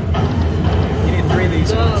 You need 3 of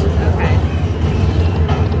these Those. ones. Okay.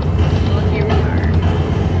 Well, here we are.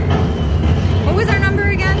 What was our number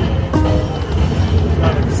again?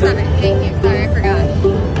 7. Thank you. Sorry, I forgot.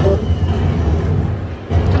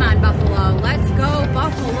 Come on, Buffalo. Let's go,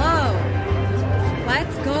 Buffalo.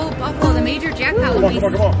 Let's go, Buffalo. The major jackpot when we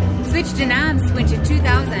Come on. switched to NAMS went to 2,000.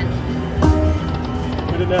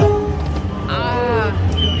 Get it now.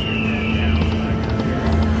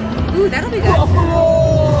 Ooh, that'll be good.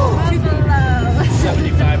 Buffalo.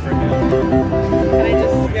 75 for him. Can I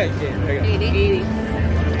just? Yeah, you can. There you go. 80.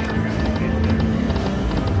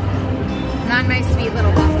 Not my sweet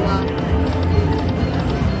little Buffalo.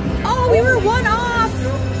 Oh, we were 1 off.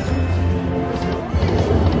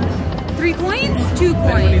 3 coins? 2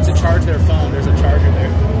 Anyone needs coins. to charge their phone. There's a charger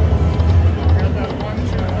there.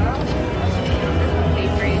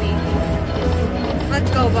 Thanks for 80.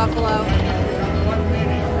 Let's go, Buffalo.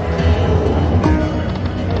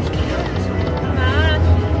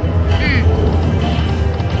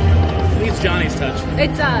 Needs Johnny's touch.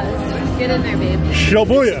 It does. Get in there, babe.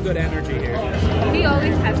 Shabuya. Good energy here. He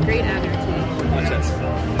always has great energy. Watch this.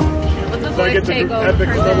 Let the So I boys get take the over. epic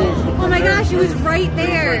for levels. this. Oh my gosh, it was right Right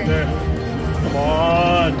there. there. Come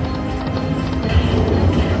on.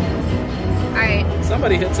 All right.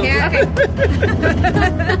 Somebody hit something. Yeah, okay.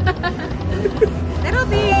 That'll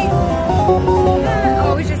be...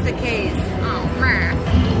 Oh, it was just the case. Oh, meh.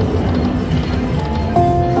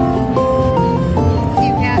 See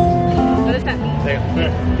you, Kat? What does that mean? There.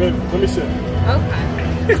 There. Good. Let me sit. Okay.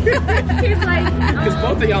 He's like, Because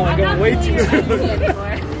both of y'all are going way too soon.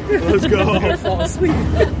 Let's go. Fall asleep.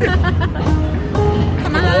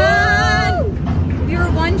 Come on! We were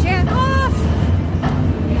 1 jack off.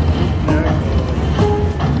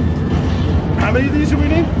 How many of these do we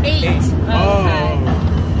need? 8. Oh.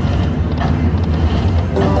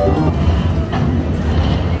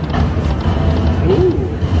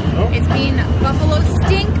 Ooh. It's being Buffalo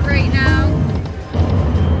stink right now.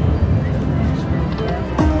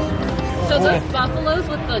 so those buffaloes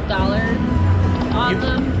with the dollar on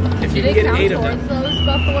them, if do you they can get count 8 of towards them. those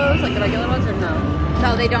buffaloes, like the regular ones, or no?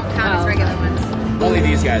 No, they don't count as Oh. regular ones. Only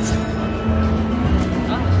these guys.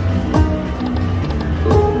 Oh.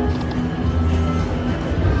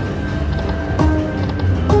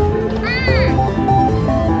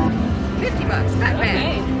 50 bucks, not bad.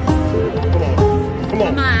 Okay. Come on.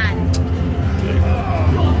 Come on.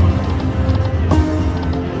 Come on.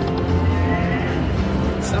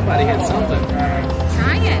 Somebody hit something.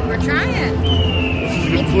 Trying, we're trying. This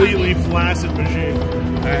is a completely flaccid machine.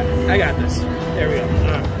 Alright, I got this. There we go.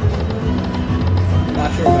 Alright.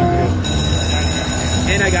 Not sure about you.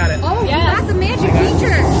 And I got it. Oh, Yes. you got the magic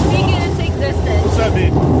feature. Speak it into existence. What's that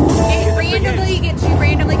mean? You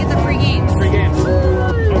randomly get the free games. 3 games. Oh,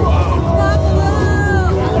 wow. Buffalo!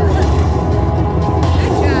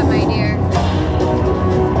 Good job, my dear.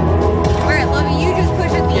 Alright, love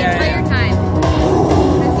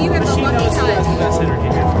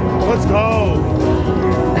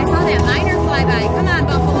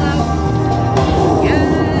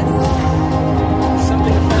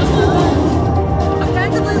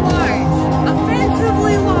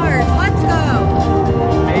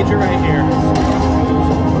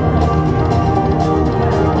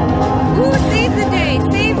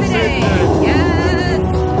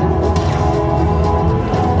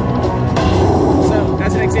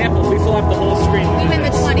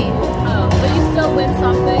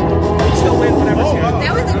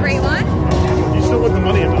That was a great one. You still win the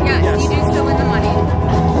money, though. Yes, you do still win the money.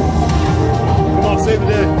 Come on, save the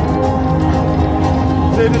day.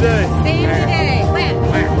 Save the day. Save the day. Wham.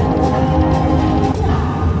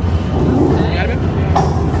 Got him?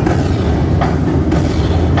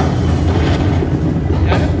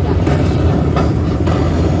 Got him?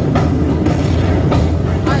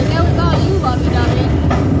 Alright, that was all you, Lovey Dovey.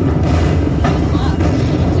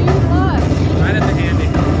 Dude Luck. Right at the handy.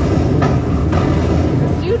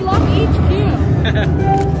 Dude Luck HQ.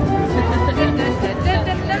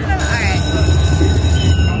 Alright.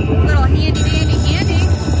 Little handy dandy handy.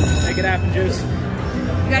 Make it happen, Juice. You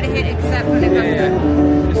gotta hit accept when it comes Yeah. up.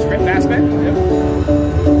 Just straight fast back. Yep.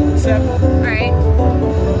 Accept. Alright.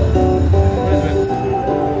 What is it?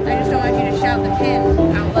 I just don't want you to shout the pin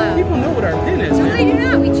out loud. People know what our pin is, No, man. they do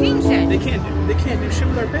not. We changed it. They can't do shit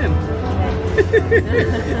with our pin.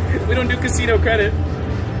 We don't do casino credit.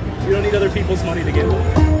 We don't need other people's money to get. All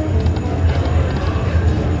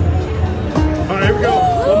right, here we go.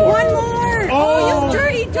 One more. Oh, you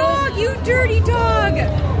dirty dog. You dirty dog.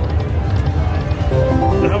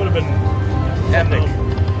 That would have been Epic.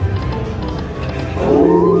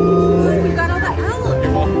 Look, we got all the elk.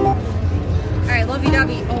 You're welcome. Alright,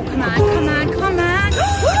 lovey-dovey. Oh, come on, come on, come on.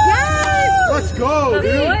 Yes! Let's go, The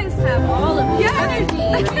dude. boys have all of the Yes! energy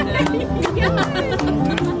right now.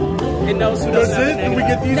 It knows who That's doesn't have it? a Did we negative.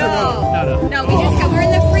 get these or no? No, we just got, we're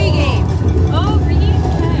in the free game. Oh, for you?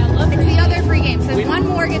 Okay, I love It's the other free game. So We- one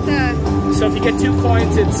more gets a So if you get 2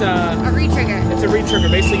 coins, it's re-trigger. a re-trigger.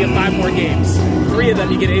 Basically, you get 5 more games. 3 of them,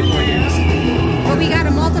 you get 8 more games. But we got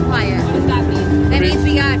a multiplier. What does that mean? That means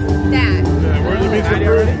we got that. Yeah, where are the means Ready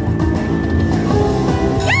for already?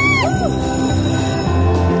 Yes!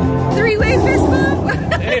 Three-way fist bump.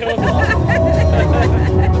 Hey,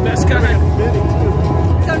 best kind.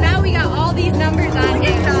 So now we got all these numbers on it.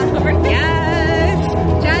 Yes!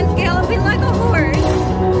 John's galloping like a horse.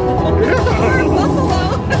 Or a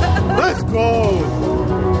buffalo. Let's go.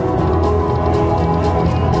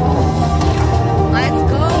 Let's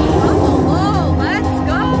go, buffalo. Let's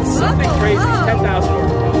go, Something crazy. buffalo. 10,000 more.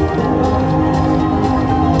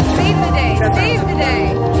 Save the day. 10,000. Save the day.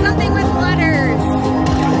 Something with letters.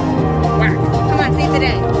 Whack. Come on, save the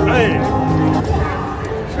day. Hey.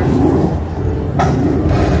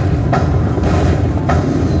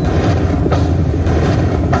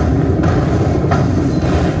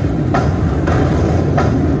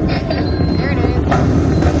 There it is.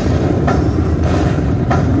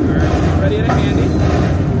 Ready and handy.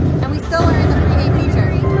 And we still are in the free game feature.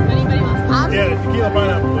 Anybody wants to? Yeah, the tequila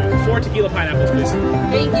pineapple, please. 4 tequila pineapples, please.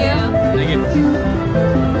 Thank you. Thank you.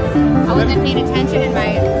 I wasn't paying attention in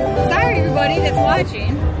my... Sorry, everybody that's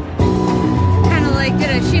watching. Kind of like did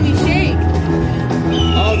a shimmy shake.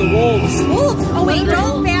 Oh, the wolves. Wolves. Oh, wait,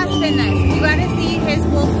 don't fast spin this. You gotta see his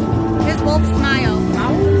wolf smile.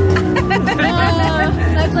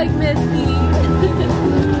 That's like Misty.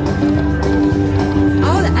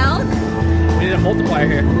 Oh, the elk? We need a multiplier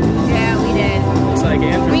here. Yeah, we did. Looks like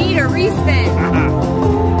Andrew. We need a respin. Aha.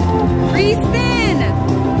 Respin!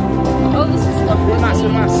 Oh, this is still One más,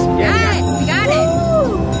 one más. Yes, we got it.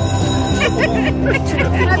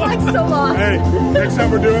 I'm like so lost. Hey, next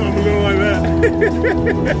time we're doing it, I'm gonna go like that.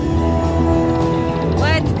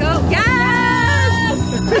 Let's go. Yes!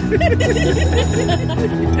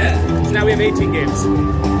 So now we have 18 games.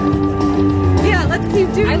 Yeah, let's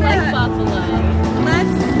keep doing I like that. Buffalo.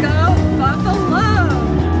 Let's go, Buffalo.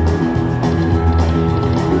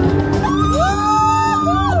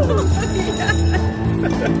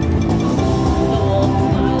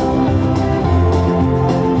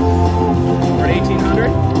 We're at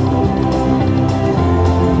 1,800.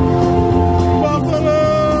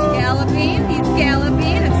 Buffalo! Galloping, he's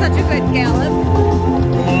galloping. It's such a good gallop.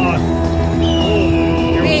 Come on.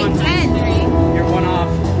 You're Wait, one. 10. You're 1 off.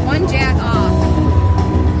 One jack off.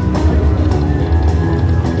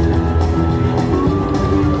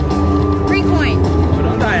 Free coin. But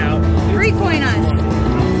don't die out. Free coin us.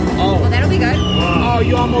 Oh. Well, that'll be good. Oh,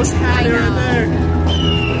 you almost had it I right know. there.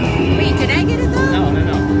 Wait, did I get it though? No.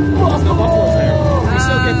 There's no buffaloes there. You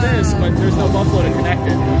still get this, but there's no buffalo to connect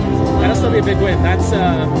it. That'll still be a big win. That's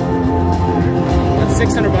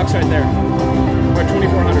 $600 right there. Or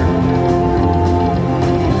 2,400.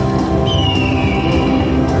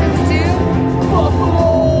 That's 2.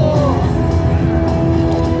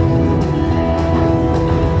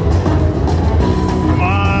 Come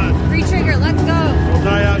on. Free trigger, let's go. Don't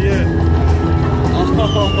die out yet.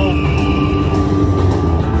 Buffalo.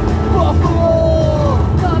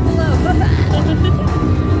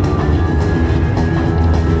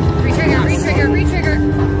 Re-trigger.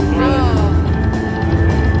 Oh.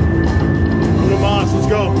 Uno más.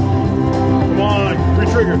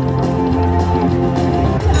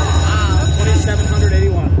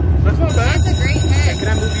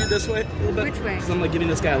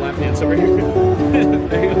 lap dance over here.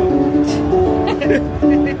 There you go.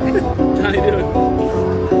 Johnny, do it.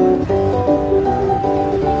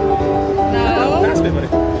 No. Fast spin, buddy.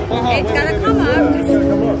 It's gotta come up. It's gotta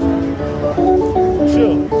come up.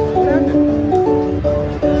 Chill. What happened?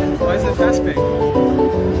 Why is it fast spin?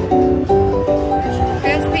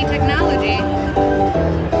 Fast pay technology.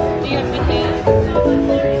 Do you have to hit?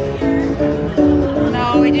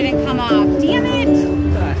 No, it didn't come up. Damn it.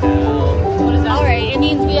 What the hell? What is that? All right, it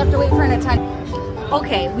means we have to wait for an attendant.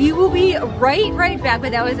 Okay, we will be right back,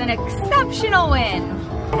 but that was an exceptional win.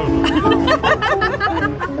 All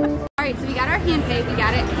right, so we got our hand pay. We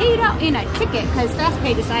got it paid out in a ticket because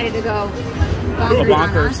FastPay decided to go bonkers. on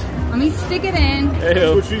us. Let me stick it in.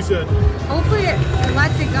 That's what she said. Hopefully it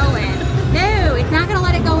lets it go in. No, it's not gonna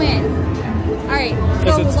let it go in. All right,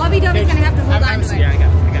 so Lovey Dovey's gonna have to hold on to it. Yeah, I got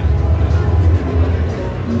it.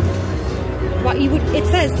 What you would? It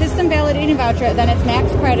says system validating voucher, then it's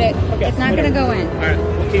max credit. Okay, it's not whatever. gonna go in. All right,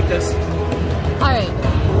 we'll keep this. All right.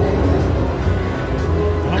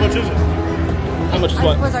 How much is it? How much is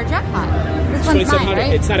what? Was our jackpot? This one's mine, 2,700.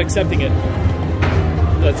 right? It's not accepting it.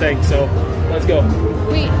 Let's say so. Let's go.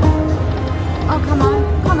 Wait. Oh, come on.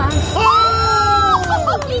 Come on. Oh!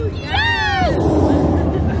 Yes!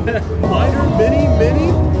 Minor, mini.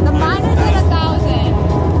 The minus at 1,000.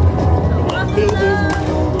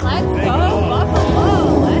 Let's go,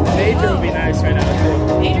 Buffalo. Let's Major go. would be nice right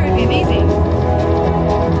now. Major would be amazing.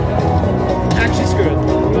 Actually, screw it.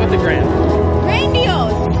 We want the grand. Grand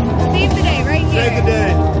deals. Save the day right here. Save the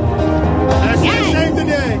day. That's Yes. it, save the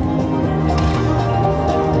day.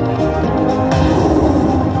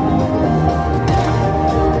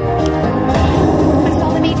 I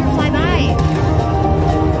saw the major fly by.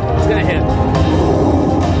 It's gonna hit.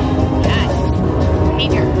 Yes.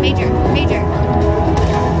 Major.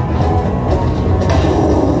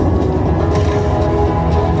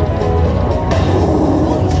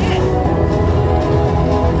 Holy shit.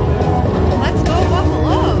 Let's go,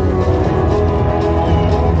 Buffalo.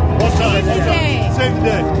 One time. Save the day. Save the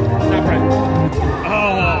day. Not right. Oh.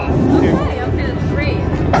 Okay, that's great.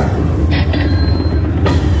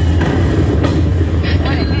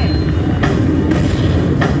 What a hit.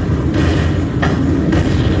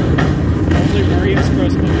 Hopefully Maria's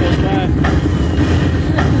Christmas goes by.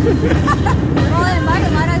 Well, it might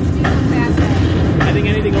let us do some faster. I think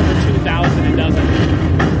anything over 2,000 it doesn't.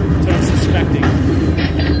 That's what I'm suspecting.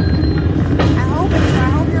 I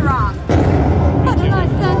hope you're wrong.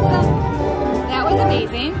 That was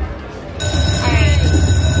amazing. Alright,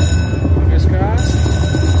 Fingers crossed.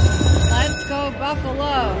 let's go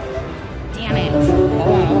Buffalo. Damn it.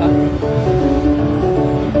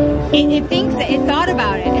 It thinks it. It thought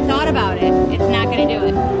about it. It thought about it. It's not gonna do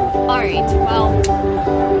it. Alright, well.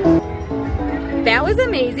 That was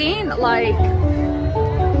amazing. Like,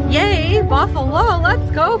 yay, Buffalo. Let's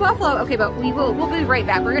go, Buffalo. Okay, but we'll be right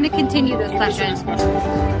back. We're gonna continue this session.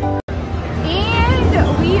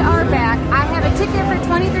 And we are back. I have a ticket for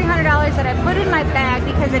 $2,300 that I put in my bag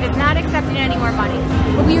because it is not accepting any more money.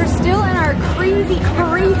 But we are still in our crazy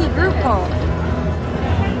group call.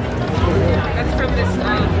 That's from this,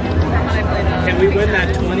 from when I played Can we win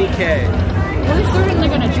that 20K? We're certainly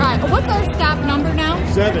gonna try. What's our stop number now?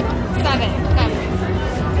 7. 7. Okay.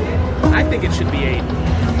 I think it should be 8.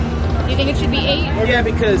 You think it should be 8? Yeah,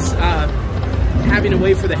 because having to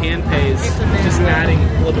wait for the hand pays, just adding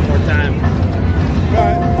a little bit more time.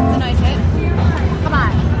 Alright. That's a nice hit. Come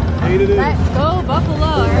on. 8 it is. Let's go, Buffalo.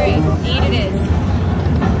 All right, 8 it is.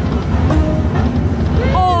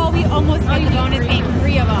 Oh, we almost got the bonus game,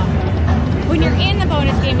 3 of them. When you're in the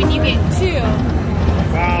bonus game and you get 2,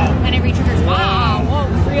 Wow. then it retriggers. Wow. Whoa,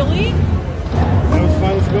 really? That was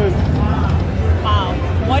final spin. Wow.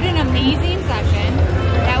 What an amazing session.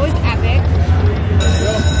 That was epic.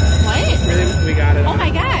 What? We got it. Oh my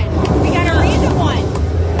god. We got a random one.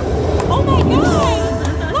 Oh my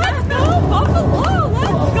god. Let's go, Buffalo.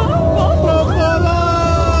 Let's go, Buffalo.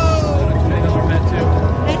 $20 bet too.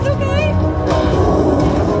 That's okay.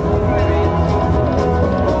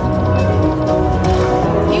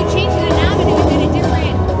 You changed the denominator in a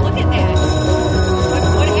different. Look at that.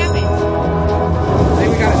 What happened? I think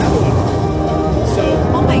we got another one. So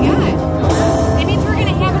Oh my god. That means we're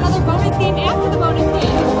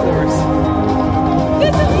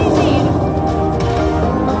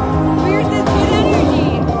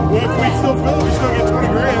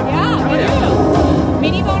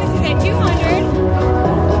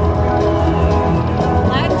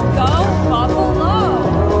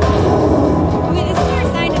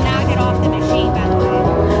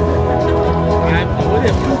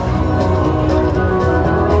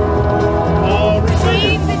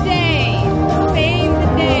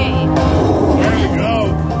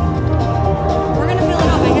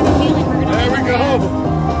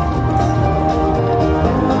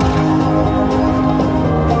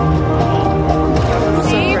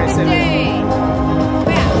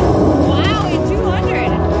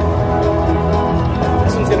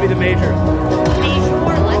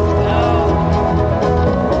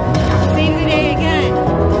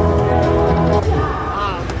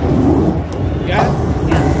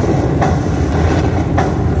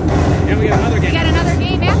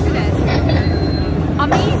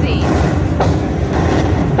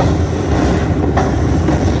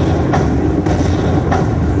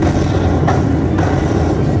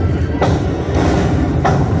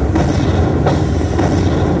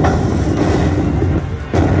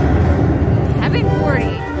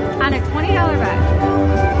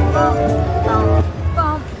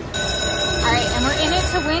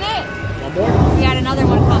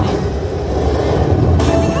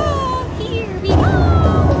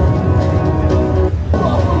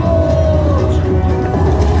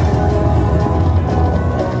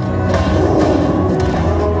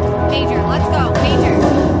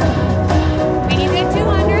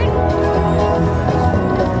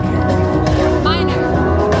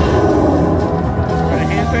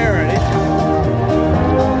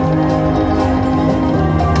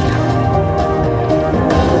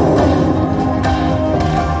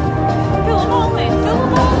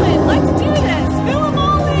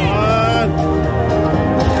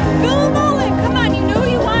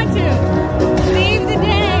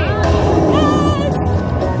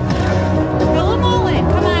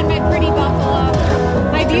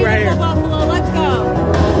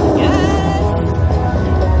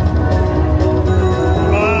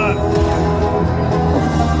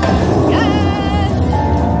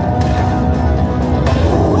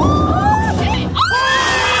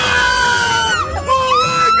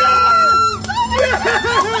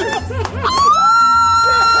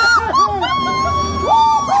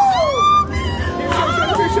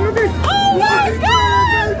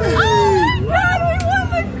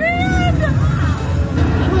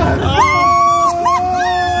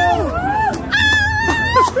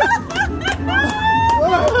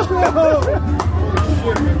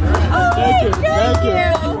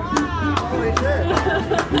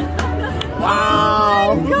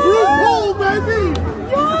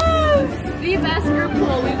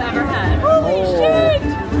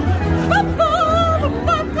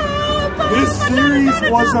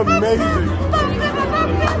That was amazing.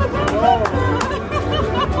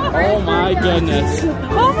 Oh my goodness.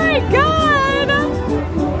 Oh my god!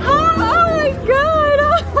 Oh my god!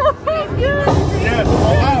 Oh my god! Yes.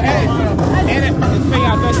 Oh, hey. And it's me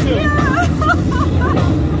out there too.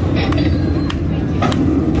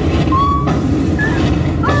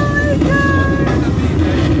 Oh my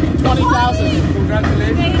god! 20,000.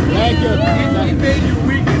 Congratulations. Thank you. He paid you a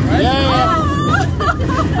weekend, right? Yeah.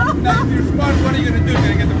 Now, if you're smart, what are you going to do? You're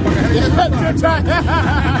going to get the fuck out of here? That's right.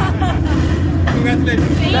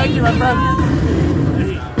 Congratulations. Thank you, my friend.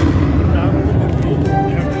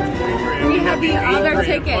 We have the other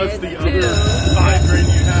tickets too. $5 grand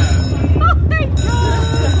you have. Oh my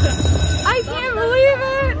god! I can't believe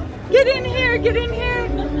it! Get in here! Get in here!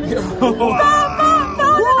 No! Oh my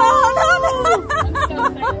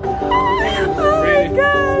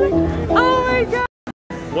god! Oh my god!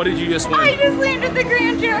 What did you just win? I just landed the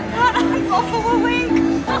grand jackpot on Buffalo Link.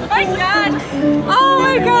 Oh my god! Oh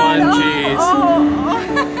my god! Jeez.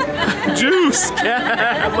 Oh. Juice!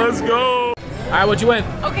 Let's go! Alright, what'd you win?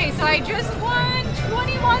 Okay, so I just won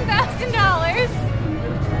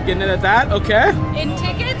 $21,000 Getting it at that? Okay. in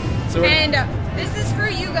tickets, So and this is for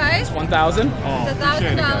you guys. 1,000. It's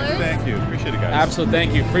 $1,000. Thank you. Appreciate it, guys. Absolutely,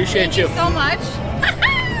 thank you. Appreciate Thank you so much.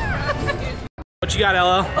 What you got,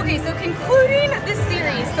 Ella? Okay, so concluding this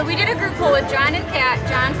series, so we did a group poll with John and Kat.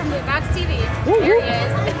 John from Blue Box TV. There he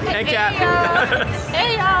is. Hey, Kat.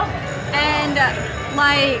 Hey, y'all. And,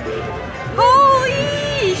 like,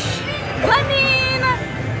 holy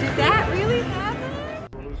did that really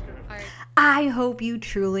happen? I hope you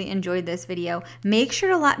truly enjoyed this video. Make sure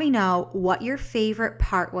to let me know what your favorite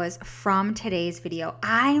part was from today's video.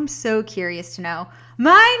 I am so curious to know.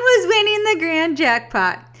 Mine was winning the grand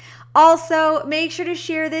jackpot. Also, make sure to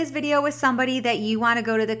share this video with somebody that you want to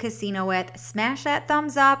go to the casino with. Smash that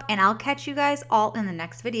thumbs up, and I'll catch you guys all in the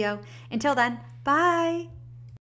next video. Until then, bye.